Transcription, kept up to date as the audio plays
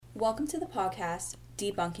Welcome to the podcast,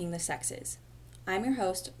 Debunking the Sexes. I'm your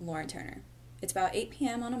host, Lauren Turner. It's about 8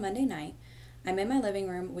 p.m. on a Monday night. I'm in my living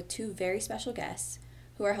room with two very special guests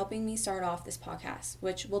who are helping me start off this podcast,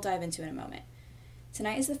 which we'll dive into in a moment.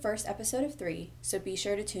 Tonight is the first episode of 3, so be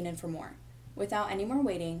sure to tune in for more. Without any more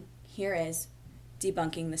waiting, here is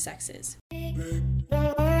Debunking the Sexes.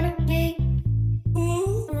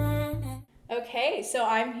 Okay, so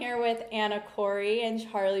I'm here with Corey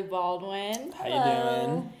and Charley Baldwin. How you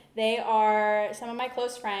doing? They are some of my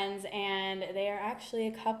close friends, and they are actually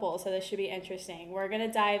a couple, so this should be interesting. We're going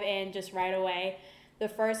to dive in just right away. The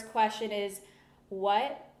first question is,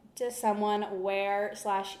 what does someone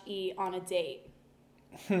wear/eat on a date?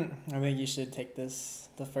 I think you should take the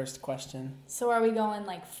first question. So are we going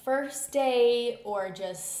like first date or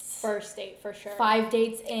just... First date, for sure. 5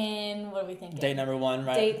 dates in? What are we thinking? Date number one,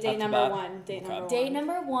 right? Date number one. Date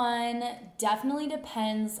number one definitely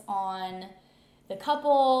depends on the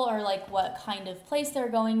couple or like what kind of place they're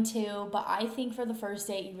going to. But I think for the first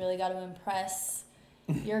date, you really got to impress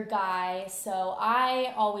your guy. So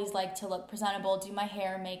I always like to look presentable, do my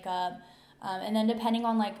hair, makeup. And then depending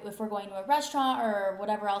on like if we're going to a restaurant or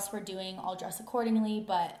whatever else we're doing, I'll dress accordingly.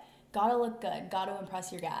 But gotta look good. Gotta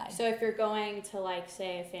impress your guy. So if you're going to like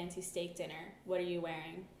say a fancy steak dinner, what are you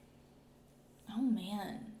wearing? Oh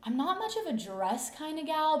man, I'm not much of a dress kind of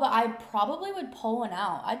gal, but I probably would pull one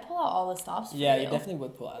out. I'd pull out all the stops for you. Yeah, you definitely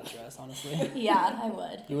would pull out a dress, honestly. Yeah, I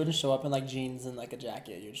would. You wouldn't show up in like jeans and like a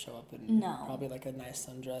jacket. You'd show up in probably like a nice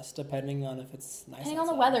sundress, depending on if it's nice. Depending on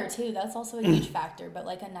the weather too, that's also a huge factor. But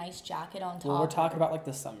like a nice jacket on top. Well, we're talking about like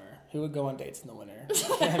the summer. Who would go on dates in the winter?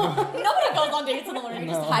 Nobody goes on dates in the winter. You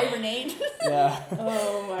just hibernate. Yeah.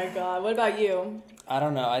 Oh my god. What about you? I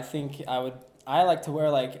don't know. I think I like to wear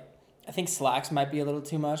like, I think slacks might be a little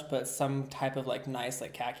too much, but some type of like nice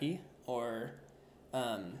like khaki or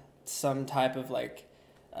some type of like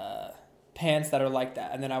pants that are like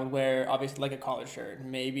that. And then I would wear obviously like a collared shirt.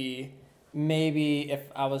 Maybe if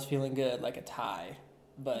I was feeling good, like a tie.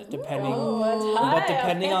 But depending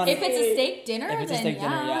on if it's a steak dinner,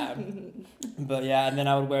 yeah. But yeah, and then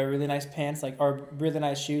I would wear really nice pants or really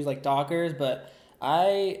nice shoes like Dockers. But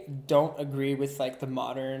I don't agree with like the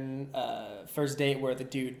modern first date where the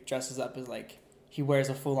dude dresses up as like he wears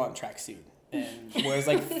a full on tracksuit and wears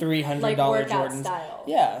like $300 like Jordans. Style.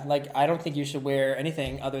 Yeah, like I don't think you should wear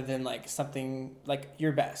anything other than like something like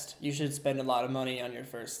your best. You should spend a lot of money on your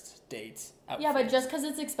first date. Yeah, but just because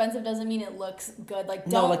it's expensive doesn't mean it looks good. Like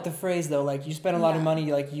no, like the phrase though, like you spend a lot of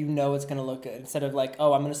money, like you know it's gonna look good. Instead of like,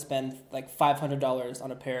 oh, I'm gonna spend like $500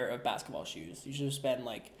 on a pair of basketball shoes. You should spend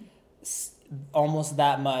like almost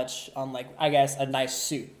that much on like I guess a nice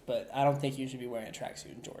suit. But I don't think you should be wearing a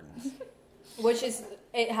tracksuit and Jordans. Which is,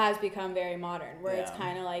 it has become very modern, where it's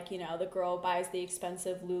kind of like, you know, the girl buys the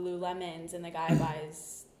expensive Lululemons and the guy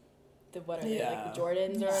buys the, what are they, like the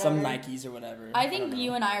Jordans or whatever? Some Nikes or whatever. I think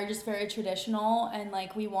you and I are just very traditional and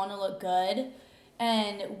like we want to look good.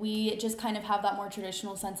 And we just kind of have that more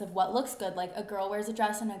traditional sense of what looks good. Like a girl wears a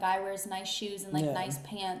dress and a guy wears nice shoes and like nice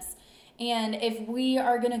pants. And if we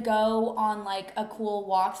are going to go on, like, a cool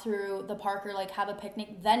walk through the park or, like, have a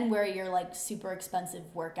picnic, then wear your, like, super expensive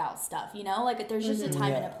workout stuff, you know? Like, there's just a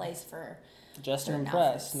time and a place for just to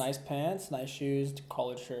impress. Nice pants, nice shoes,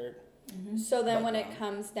 collared shirt. Mm-hmm. So then when it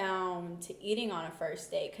comes down to eating on a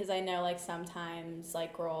first date, because I know, like, sometimes,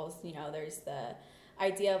 like, girls, you know, there's the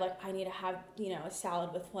idea of like I need to have, you know, a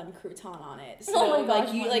salad with 1 crouton on it. So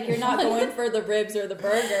you're not going for the ribs or the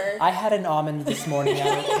burger. I had an almond this morning.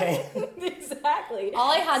 Okay. Exactly.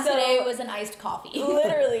 All I had today was an iced coffee.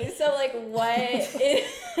 Literally. So like, what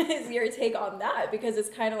is your take on that? Because it's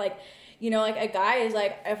kind of like, you know, like a guy is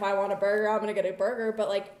like, if I want a burger, I'm gonna get a burger. But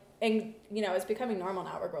like, and you know, it's becoming normal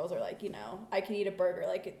now where girls are like, you know, I can eat a burger,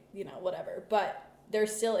 like, you know, whatever. But there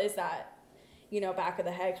still is that, you know, back of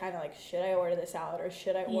the head kind of like, should I order the salad or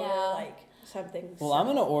should I order like something Well, I'm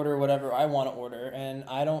going to order whatever I want to order, and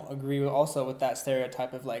I don't agree with that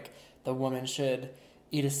stereotype of like the woman should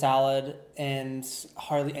eat a salad and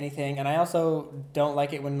hardly anything. And I also don't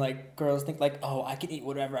like it when like girls think like, oh, I can eat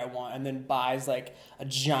whatever I want, and then buys like a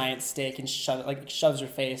giant steak and shoves her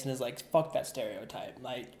face and is like, fuck that stereotype.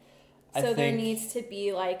 Like, so there needs to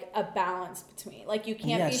be, like, a balance between... Like, you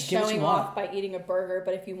can't be showing off by eating a burger,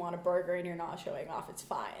 but if you want a burger and you're not showing off, it's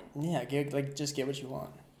fine. Yeah, just get what you want.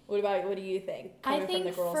 What do you think? I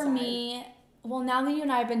think for me... Well, now that you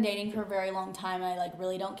and I have been dating for a very long time, I, like,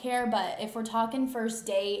 really don't care. But if we're talking first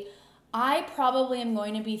date, I probably am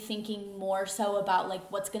going to be thinking more so about,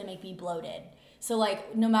 like, what's going to make me bloated. So,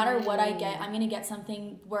 like, no matter what I get, I'm going to get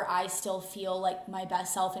something where I still feel like my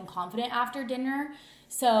best self and confident after dinner.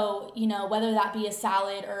 So, you know, whether that be a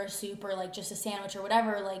salad or a soup or like just a sandwich or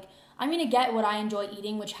whatever, like I'm going to get what I enjoy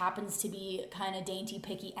eating, which happens to be kind of dainty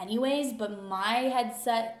picky anyways, but my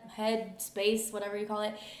headspace, whatever you call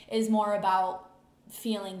it, is more about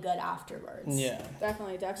feeling good afterwards. Yeah.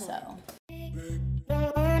 Definitely.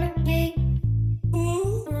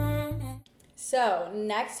 So,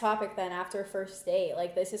 next topic then, after first date,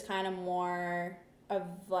 like this is kind of more of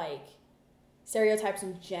like stereotypes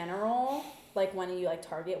in general, like when you like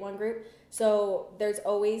target one group. So there's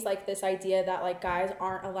always like this idea that like guys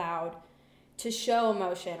aren't allowed to show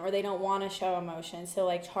emotion, or they don't want to show emotion. So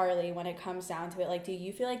like Charlie, when it comes down to it, like do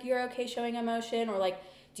you feel like you're okay showing emotion, or like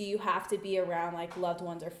do you have to be around like loved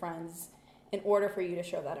ones or friends in order for you to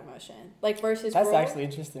show that emotion? Like versus that's actually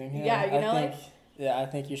interesting. Yeah, you know, like I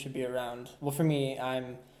think you should be around. Well, for me,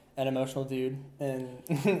 I'm an emotional dude, and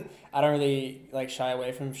I don't really like shy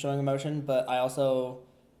away from showing emotion, but I also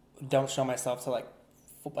don't show myself to like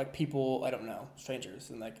people I don't know,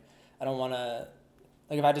 strangers, and like I don't want to,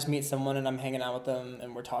 like if I just meet someone and I'm hanging out with them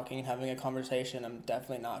and we're talking and having a conversation, I'm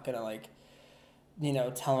definitely not gonna like, you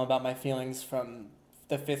know, tell them about my feelings from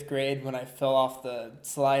the 5th grade when I fell off the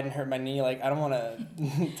slide and hurt my knee. Like I don't want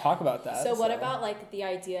to talk about that. So what about like the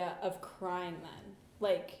idea of crying then?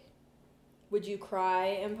 Like, would you cry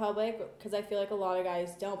in public? Because I feel like a lot of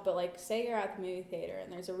guys don't, but like say you're at the movie theater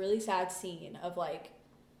and there's a really sad scene of like,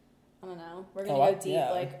 I don't know, we're going to go deep,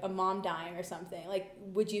 like a mom dying or something. Like,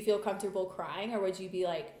 would you feel comfortable crying, or would you be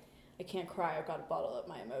like, I can't cry, I've got to bottle up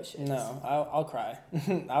my emotions? No, I'll cry.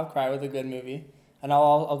 I'll cry with a good movie. And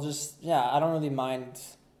I'll just, I don't really mind.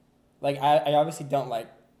 Like, I obviously don't like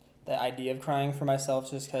the idea of crying for myself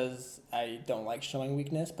just because I don't like showing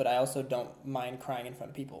weakness, but I also don't mind crying in front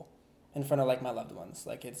of people, in front of, like, my loved ones.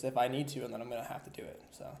 Like, it's if I need to, and then I'm going to have to do it,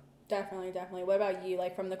 so. Definitely. What about you?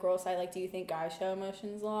 Like, from the girl side, like, do you think guys show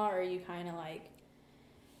emotions a lot, or are you kind of like...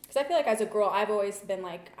 Because I feel like as a girl, I've always been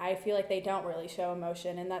like, I feel like they don't really show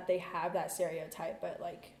emotion and that they have that stereotype, but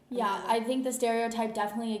like... Yeah, I think the stereotype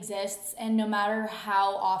definitely exists, and no matter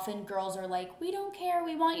how often girls are like, we don't care,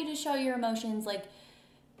 we want you to show your emotions, like,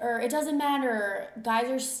 or it doesn't matter, guys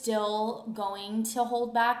are still going to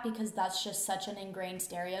hold back because that's just such an ingrained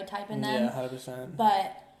stereotype in them. Yeah, 100%.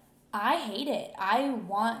 But I hate it. I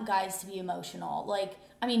want guys to be emotional. Like,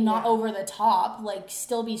 I mean, not over the top, like,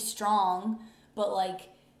 still be strong, but, like,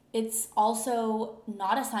 it's also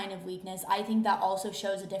not a sign of weakness. I think that also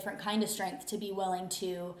shows a different kind of strength to be willing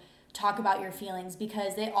to talk about your feelings,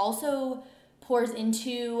 because it also pours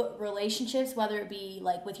into relationships, whether it be,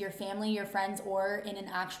 like, with your family, your friends, or in an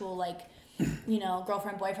actual, like, you know,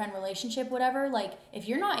 girlfriend, boyfriend relationship, whatever. Like, if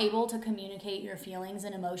you're not able to communicate your feelings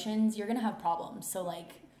and emotions, you're going to have problems. So,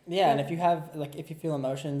 like... Yeah, and if you feel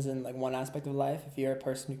emotions in, like, one aspect of life, if you're a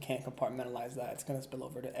person who can't compartmentalize that, it's going to spill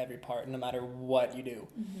over to every part, no matter what you do.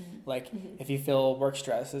 Mm-hmm. Like, if you feel work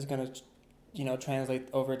stress, it's going to, you know, translate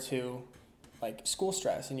over to, like, school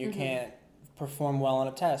stress, and you can't perform well on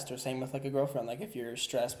a test, or same with, like, a girlfriend. Like, if you're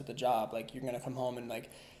stressed with a job, like, you're going to come home and, like,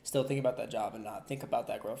 still think about that job and not think about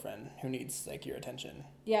that girlfriend who needs, like, your attention.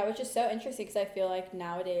 Yeah, which is so interesting, because I feel like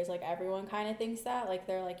nowadays, like, everyone kind of thinks that. Like,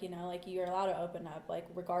 they're like, you know, like, you're allowed to open up, like,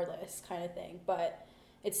 regardless kind of thing. But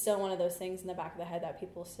it's still one of those things in the back of the head that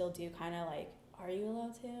people still do kind of, like, are you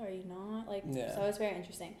allowed to? Are you not? Like, so it's very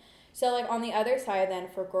interesting. So, like, on the other side then,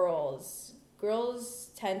 for girls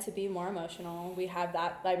tend to be more emotional. We have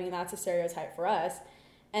that. I mean, that's a stereotype for us.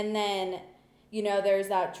 And then... you know, there's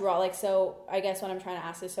that draw, like, so I guess what I'm trying to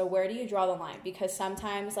ask is, so where do you draw the line? Because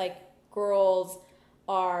sometimes, like, girls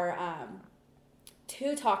are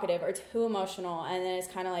too talkative or too emotional, and then it's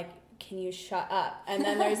kind of like, can you shut up? And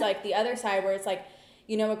then there's, like, the other side where it's like,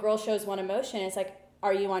 you know, a girl shows one emotion, it's like,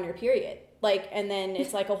 are you on your period? Like, and then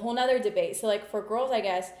it's, like, a whole nother debate. So, like, for girls, I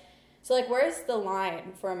guess, so, like, where's the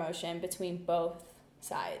line for emotion between both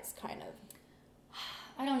sides, kind of?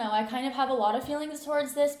 I don't know. I kind of have a lot of feelings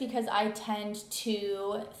towards this, because I tend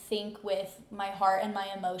to think with my heart and my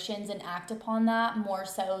emotions and act upon that more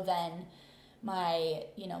so than my,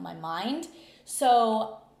 you know, my mind.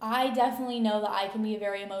 So I definitely know that I can be a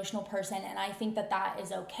very emotional person, and I think that that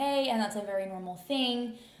is okay, and that's a very normal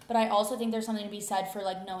thing. But I also think there's something to be said for,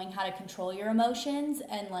 like, knowing how to control your emotions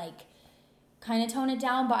and, like, kind of tone it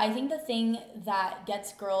down. But I think the thing that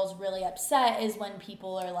gets girls really upset is when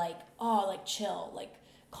people are like, oh, like, chill, like,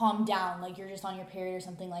 calm down, like, you're just on your period or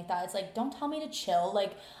something like that. It's like, don't tell me to chill.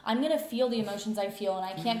 Like, I'm gonna feel the emotions I feel, and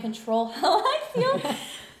I can't control how I feel.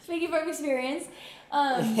 Speaking from experience.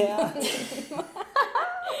 No,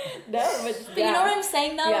 but you know what I'm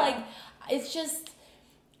saying, though? Yeah. Like, it's just,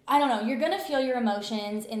 I don't know, you're going to feel your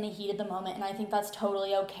emotions in the heat of the moment, and I think that's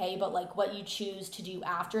totally okay, but, like, what you choose to do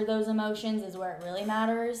after those emotions is where it really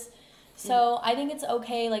matters. So I think it's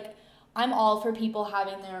okay, like, I'm all for people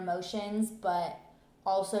having their emotions, but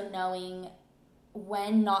also knowing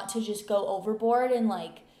when not to just go overboard and,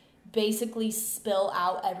 like, basically spill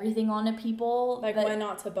out everything onto people. Like, when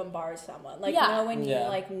not to bombard someone. Like, know when you,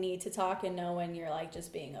 like, need to talk, and know when you're, like,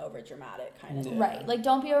 just being over dramatic kind of thing. Right. Like,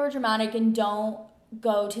 don't be over dramatic, and don't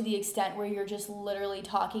go to the extent where you're just literally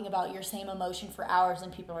talking about your same emotion for hours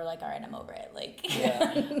and people are like, all right, I'm over it. Like,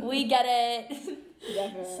 we get it.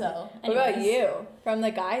 Definitely. So, what about you from the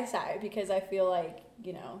guy side? Because I feel like,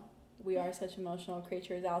 you know, we are such emotional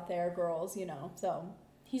creatures out there, girls, you know, so.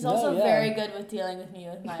 He's also very good with dealing with me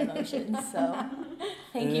with my emotions, so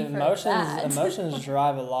thank you for that. Emotions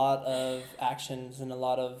drive a lot of actions and a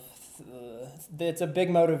lot of, it's a big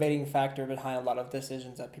motivating factor behind a lot of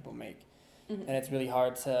decisions that people make. Mm-hmm. And it's really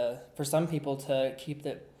hard for some people to keep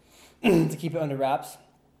it, to keep it under wraps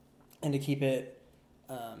and to keep it,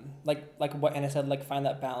 like what Anna said, like find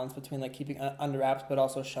that balance between like keeping under wraps but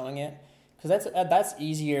also showing it. Because that's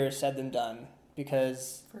easier said than done.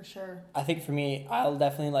 Because for sure, I think for me, I'll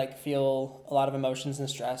definitely like feel a lot of emotions and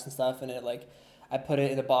stress and stuff, and it like I put it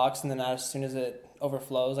in a box, and then as soon as it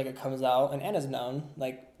overflows, like it comes out. And Anna's known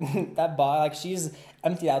like that box, like she's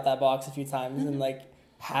emptied out that box a few times and like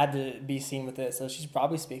had to be seen with it, so she's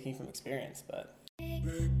probably speaking from experience. But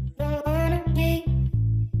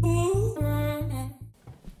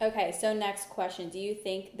okay, so next question: do you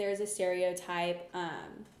think there's a stereotype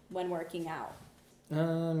when working out?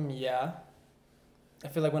 Yeah. I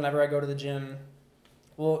feel like whenever I go to the gym,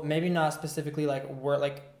 well, maybe not specifically like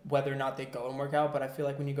whether or not they go and work out, but I feel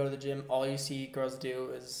like when you go to the gym, all you see girls do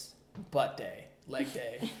is butt day, leg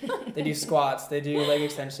day. They do squats, they do leg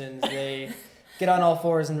extensions, they get on all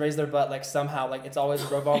fours and raise their butt like somehow, like it's always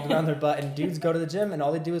revolved around their butt. And dudes go to the gym and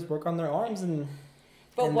all they do is work on their arms and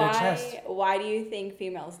their chest. Why do you think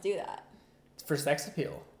females do that? For sex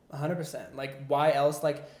appeal, 100%. Like why else?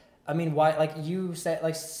 Like. I mean, why? Like you said,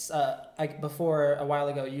 like before a while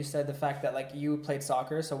ago, you said the fact that like you played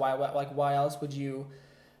soccer. So why else would you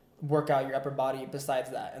work out your upper body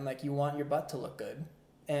besides that? And like you want your butt to look good.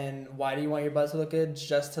 And why do you want your butt to look good?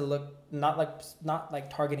 Just to look not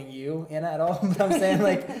like targeting you, Anna, at all. But I'm saying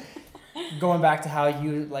like going back to how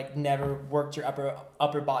you like never worked your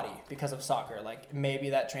upper body because of soccer. Like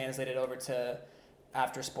maybe that translated over to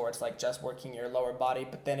after sports, like just working your lower body,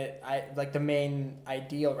 but then the main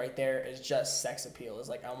ideal right there is just sex appeal. Is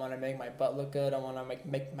like I want to make my butt look good, I want to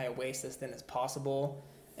make my waist as thin as possible,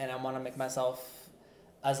 and I want to make myself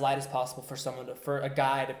as light as possible for a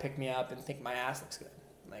guy to pick me up and think my ass looks good.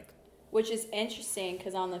 Like, which is interesting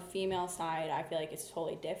because on the female side, I feel like it's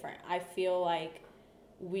totally different. I feel like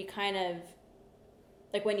we kind of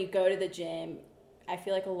like when you go to the gym, I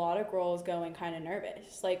feel like a lot of girls go in kind of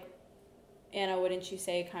nervous, like. Anna, wouldn't you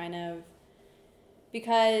say kind of,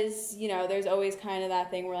 because, you know, there's always kind of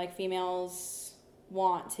that thing where, like, females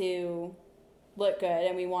want to look good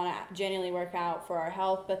and we want to genuinely work out for our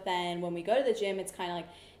health, but then when we go to the gym, it's kind of like,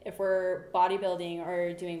 if we're bodybuilding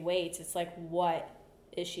or doing weights, it's like, what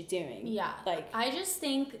is she doing? Yeah. Like, I just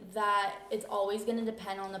think that it's always going to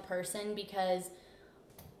depend on the person because,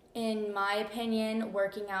 in my opinion,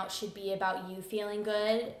 working out should be about you feeling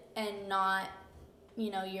good and not, you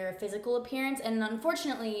know, your physical appearance. And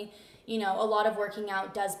unfortunately, you know, a lot of working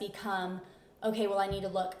out does become, okay, well, I need to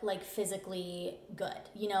look like physically good,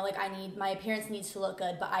 you know, like my appearance needs to look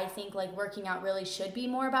good. But I think like working out really should be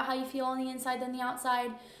more about how you feel on the inside than the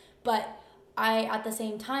outside. But at the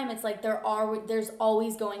same time, it's like there's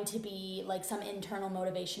always going to be like some internal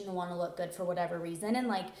motivation to want to look good for whatever reason. And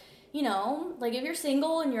like, you know, like if you're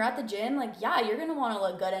single and you're at the gym, like, yeah, you're going to want to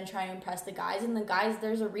look good and try and impress the guys. And the guys,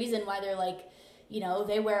 there's a reason why they're like, you know,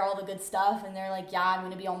 they wear all the good stuff and they're like, yeah, I'm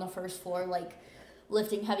going to be on the first floor, like,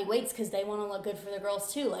 lifting heavy weights because they want to look good for the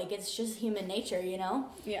girls too. Like, it's just human nature, you know?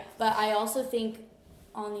 Yeah. But I also think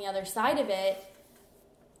on the other side of it,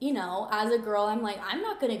 you know, as a girl, I'm like, I'm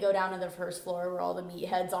not going to go down to the first floor where all the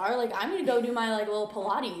meatheads are. Like, I'm going to go do my, like, little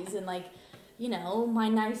Pilates and, like, you know, my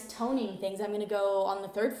nice toning things. I'm going to go on the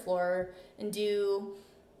third floor and do,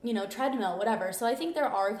 you know, treadmill, whatever. So I think there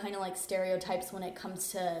are kind of, like, stereotypes when it comes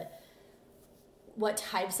to what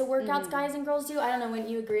types of workouts guys and girls do. I don't know, wouldn't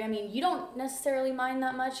you agree? I mean, you don't necessarily mind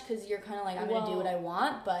that much because you're kind of like, I'm going to do what I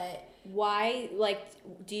want, but... Why, like,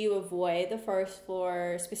 do you avoid the first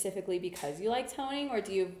floor specifically because you like toning, or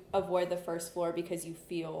do you avoid the first floor because you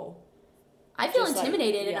feel... I feel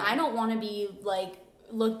intimidated, and I don't want to be, like,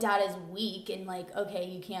 looked at as weak and, like, okay,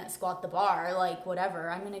 you can't squat the bar, like, whatever.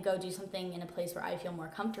 I'm going to go do something in a place where I feel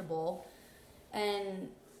more comfortable. And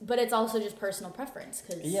but it's also just personal preference.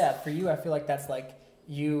 Cause yeah, for you, I feel like that's like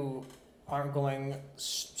you aren't going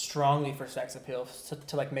strongly for sex appeal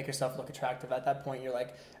to like make yourself look attractive. At that point, you're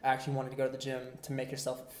like actually wanting to go to the gym to make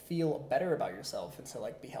yourself feel better about yourself and to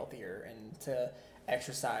like be healthier and to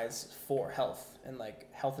exercise for health and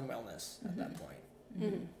like health and wellness at that point.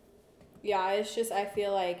 Mm-hmm. Yeah, it's just, I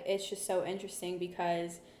feel like it's just so interesting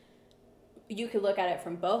because you could look at it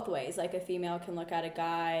from both ways. Like a female can look at a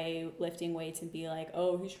guy lifting weights and be like,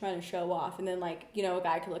 oh, he's trying to show off. And then like, you know, a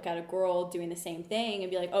guy could look at a girl doing the same thing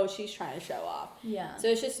and be like, oh, she's trying to show off. Yeah. So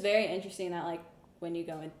it's just very interesting that like when you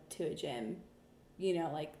go into a gym, you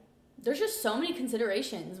know, like there's just so many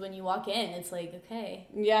considerations when you walk in. It's like, okay.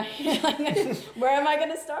 Yeah. Where am I going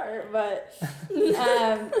to start? But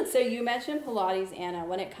so you mentioned Pilates, Anna.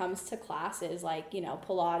 When it comes to classes, like, you know,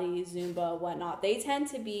 Pilates, Zumba, whatnot, they tend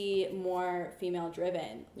to be more female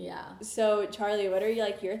driven. Yeah. So Charlie, what are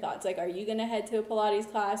like your thoughts? Like, are you going to head to a Pilates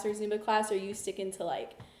class or Zumba class, or are you sticking to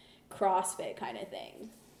like CrossFit kind of thing?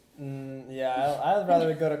 Yeah, I'd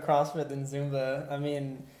rather go to CrossFit than Zumba. I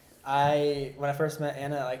mean, when I first met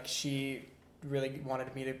Anna, like she really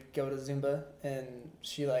wanted me to go to Zumba, and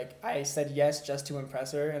I said yes just to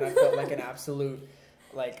impress her, and I felt like an absolute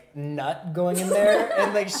like nut going in there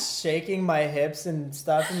and like shaking my hips and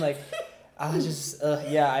stuff, and like I was just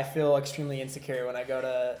I feel extremely insecure when I go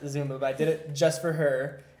to Zumba, but I did it just for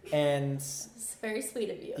her, and it's very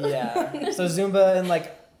sweet of you. Yeah, so Zumba and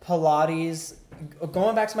like Pilates.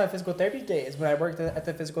 Going back to my physical therapy days when I worked at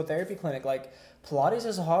the physical therapy clinic, like Pilates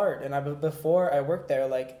is hard, and before I worked there,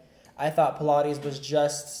 like I thought Pilates was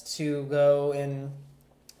just to go and,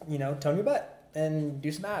 you know, tone your butt and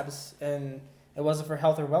do some abs, and it wasn't for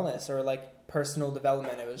health or wellness or like personal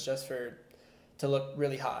development. It was just to look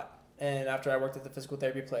really hot. And after I worked at the physical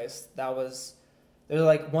therapy place, there was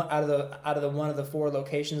like one out of the 4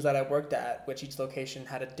 locations that I worked at, which each location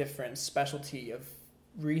had a different specialty of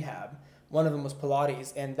rehab. One of them was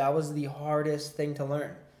Pilates, and that was the hardest thing to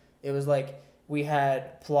learn. It was like we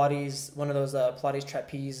had Pilates, one of those Pilates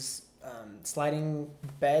trapeze sliding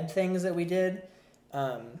bed things that we did.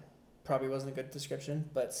 Probably wasn't a good description,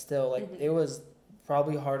 but still, like it was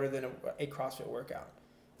probably harder than a CrossFit workout.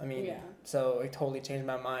 I mean, so it totally changed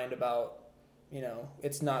my mind about, you know,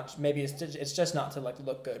 it's just not to like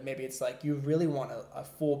look good. Maybe it's like you really want a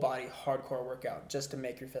full body hardcore workout just to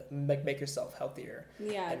make yourself healthier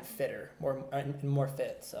and fitter, more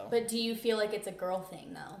fit. So. But do you feel like it's a girl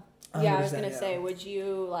thing though? Yeah, I was gonna say, would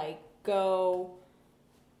you like go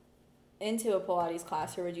into a Pilates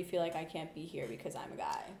class, or would you feel like I can't be here because I'm a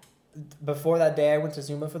guy? Before that day I went to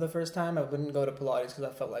Zumba for the first time, I wouldn't go to Pilates because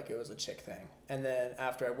I felt like it was a chick thing. And then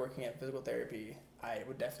after working at physical therapy, I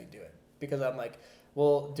would definitely do it. Because I'm like,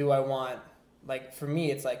 well, do I want, like, for me,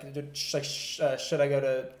 it's like, should I go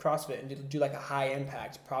to CrossFit and do like a high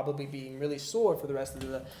impact, probably being really sore for the rest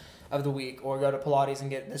of the week, or go to Pilates and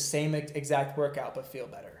get the same exact workout but feel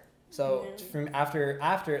better. So from after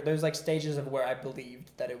there's like stages of where I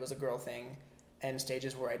believed that it was a girl thing, and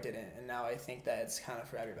stages where I didn't, and now I think that it's kind of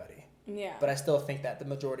for everybody. Yeah. But I still think that the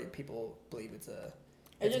majority of people believe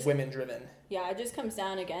it's women driven. Yeah, it just comes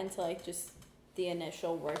down again to like just the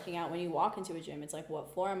initial working out. When you walk into a gym, it's like,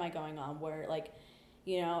 what floor am I going on? Where, like,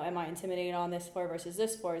 you know, am I intimidated on this floor versus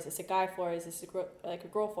this floor? Is this a guy floor? Is this a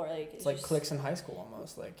girl floor? Like, it's like just cliques in high school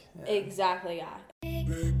almost. Like, yeah. Exactly, yeah.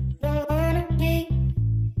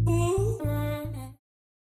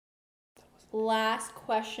 Last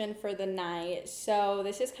question for the night. So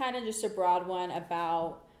this is kind of just a broad one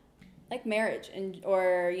about like marriage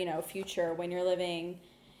or, you know, future when you're living,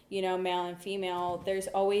 you know, male and female. There's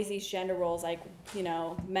always these gender roles, like, you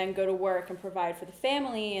know, men go to work and provide for the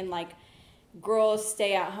family, and like girls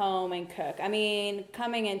stay at home and cook. I mean,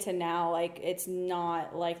 coming into now, like, it's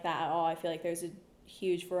not like that at all. I feel like there's a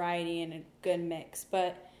huge variety and a good mix.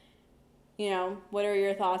 But, you know, what are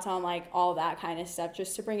your thoughts on like all that kind of stuff,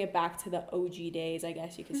 just to bring it back to the OG days, I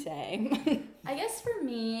guess you could say? I guess for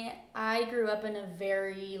me, I grew up in a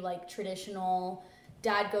very like traditional,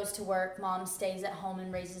 dad goes to work, mom stays at home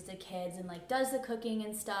and raises the kids and like does the cooking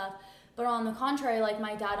and stuff. But on the contrary, like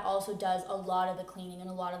my dad also does a lot of the cleaning and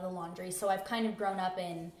a lot of the laundry. So I've kind of grown up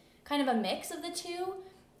in kind of a mix of the two.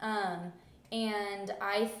 And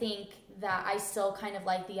I think that I still kind of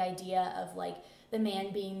like the idea of like the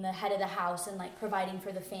man being the head of the house and like providing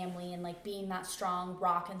for the family and like being that strong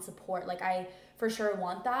rock and support. Like I for sure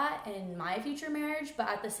want that in my future marriage, but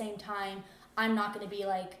at the same time, I'm not going to be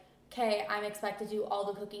like okay, I'm expected to do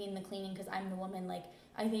all the cooking and the cleaning because I'm the woman. Like,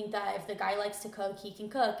 I think that if the guy likes to cook, he can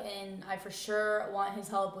cook, and I for sure want his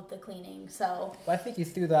help with the cleaning. So I think you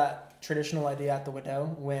threw that traditional idea out the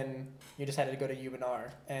window when you decided to go to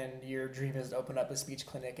UNR and your dream is to open up a speech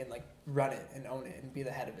clinic and like run it and own it and be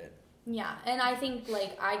the head of it. Yeah, and I think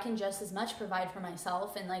like I can just as much provide for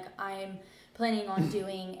myself, and like I'm planning on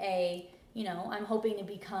doing I'm hoping to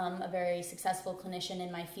become a very successful clinician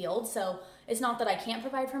in my field. So it's not that I can't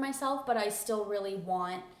provide for myself, but I still really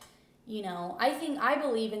want, I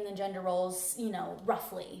believe in the gender roles,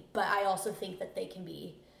 roughly, but I also think that they can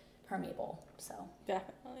be permeable. So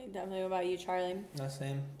Definitely. What about you, Charlie? No,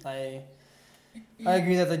 same. I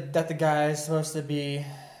agree that the guy is supposed to be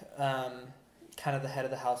kind of the head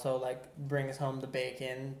of the household, like brings home the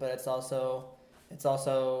bacon, but it's also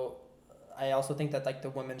I also think that like the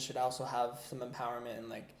women should also have some empowerment and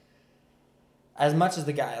like as much as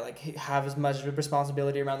the guy like have as much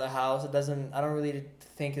responsibility around the house. I don't really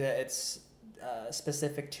think that it's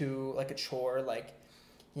specific to like a chore, like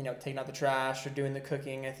taking out the trash or doing the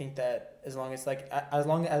cooking. I think that as long as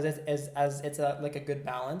it's like a good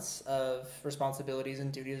balance of responsibilities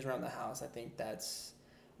and duties around the house, I think that's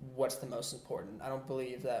what's the most important. I don't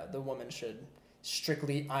believe that the woman should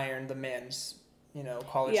strictly iron the man's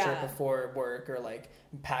collared shirt before work, or like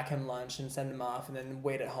pack him lunch and send him off and then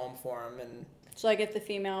wait at home for him. And so like if the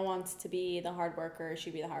female wants to be the hard worker,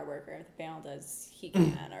 she be the hard worker. If the male does, he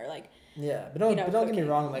can. Or like but don't get me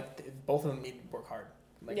wrong, like both of them need to work hard.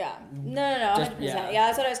 Like, no 100%. Yeah,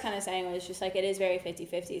 that's what I was kind of saying, was just like it is very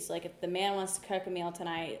 50-50. So like if the man wants to cook a meal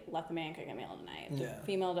tonight, let the man cook a meal tonight. If the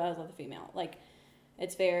female does, let the female. Like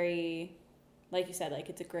it's very, like you said, like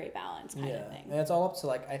it's a great balance kind of thing. And it's all up to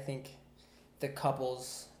like I think the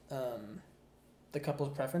couple's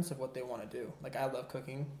preference of what they want to do. Like I love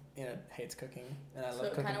cooking, hates cooking, and I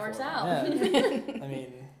love cooking. So it kind of works out. Yeah. I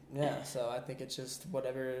mean, so I think it's just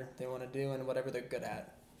whatever they want to do and whatever they're good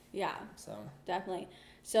at. Yeah. So definitely.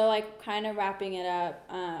 So like kind of wrapping it up,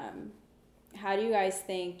 how do you guys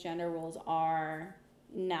think gender roles are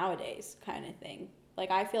nowadays kind of thing?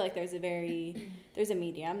 Like I feel like there's a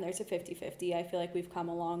medium, there's a 50-50. I feel like we've come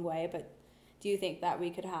a long way, but do you think that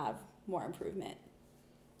we could have more improvement?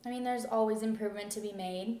 I mean, there's always improvement to be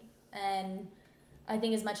made, and I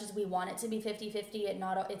think as much as we want it to be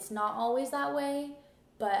 50-50, it's not always that way,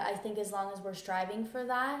 but I think as long as we're striving for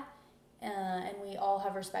that, and we all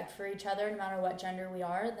have respect for each other no matter what gender we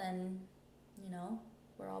are, then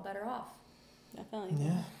we're all better off.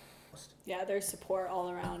 Definitely. Yeah, there's support all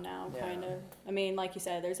around now, kind of. I mean, like you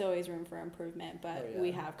said, there's always room for improvement, but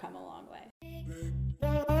we have come a long way.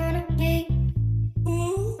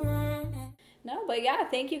 No, but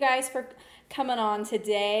thank you guys for coming on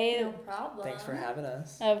today. No problem. Thanks for having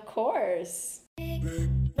us. Of course.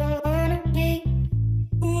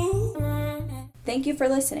 Thank you for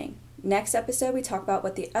listening. Next episode, we talk about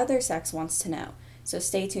what the other sex wants to know. So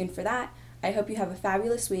stay tuned for that. I hope you have a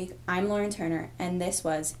fabulous week. I'm Lauren Turner, and this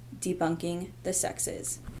was Debunking the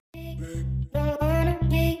Sexes.